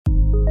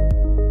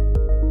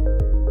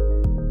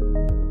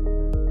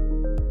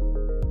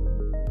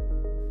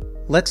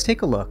let's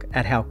take a look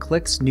at how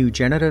Qlik's new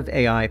generative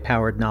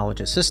AI-powered knowledge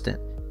assistant,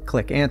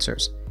 Qlik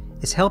Answers,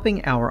 is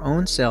helping our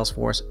own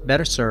Salesforce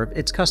better serve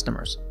its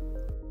customers.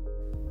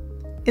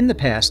 In the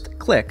past,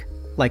 Qlik,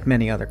 like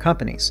many other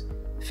companies,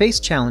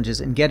 faced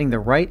challenges in getting the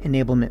right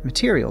enablement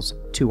materials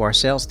to our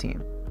sales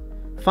team.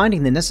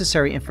 Finding the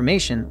necessary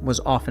information was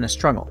often a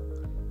struggle.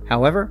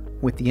 However,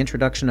 with the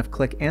introduction of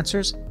Qlik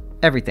Answers,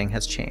 everything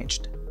has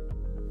changed.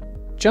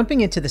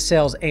 Jumping into the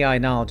Sales AI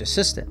Knowledge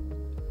Assistant,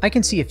 I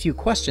can see a few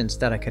questions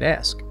that I could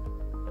ask.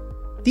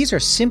 These are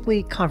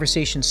simply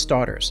conversation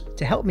starters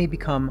to help me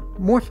become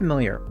more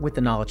familiar with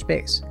the knowledge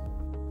base.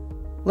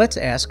 Let's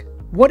ask,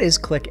 what is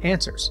Qlik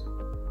Answers?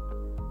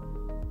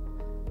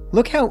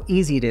 Look how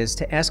easy it is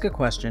to ask a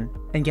question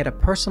and get a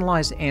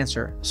personalized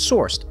answer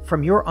sourced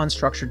from your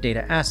unstructured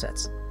data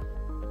assets.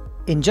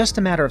 In just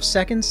a matter of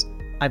seconds,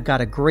 I've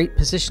got a great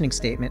positioning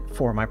statement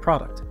for my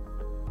product.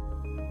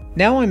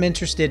 Now I'm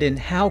interested in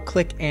how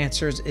Qlik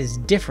Answers is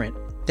different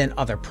than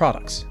other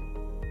products.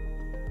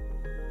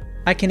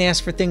 I can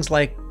ask for things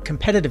like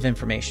competitive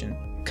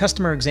information,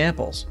 customer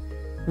examples,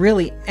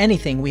 really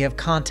anything we have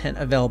content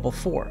available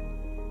for.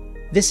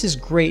 This is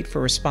great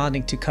for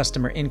responding to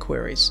customer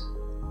inquiries.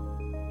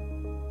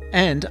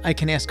 And I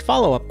can ask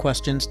follow-up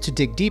questions to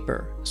dig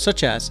deeper,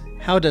 such as,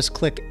 how does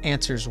Qlik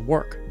Answers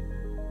work?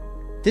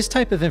 This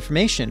type of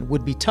information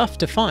would be tough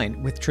to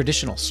find with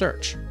traditional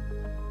search.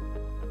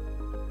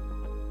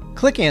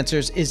 Qlik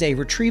Answers is a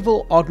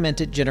Retrieval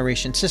Augmented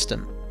Generation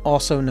System,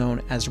 also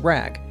known as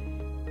RAG,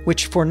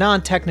 which for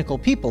non-technical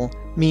people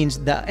means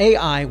the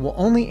AI will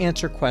only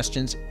answer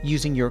questions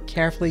using your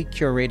carefully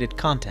curated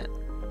content.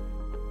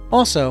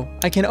 Also,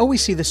 I can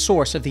always see the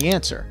source of the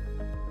answer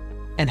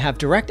and have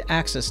direct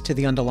access to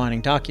the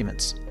underlying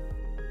documents.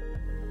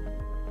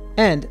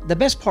 And the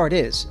best part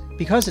is,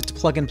 because it's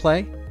plug and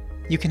play,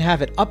 you can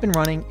have it up and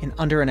running in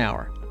under an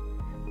hour.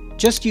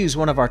 Just use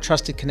one of our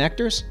trusted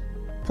connectors,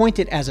 point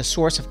it as a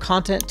source of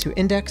content to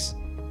index,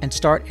 and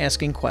start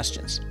asking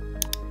questions.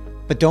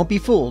 But don't be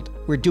fooled,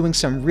 we're doing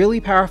some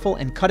really powerful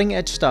and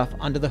cutting-edge stuff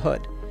under the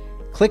hood.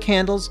 Qlik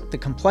handles the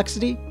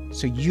complexity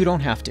so you don't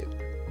have to.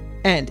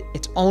 And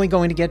it's only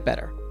going to get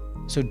better.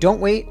 So don't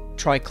wait,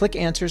 try Qlik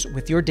Answers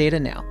with your data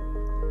now.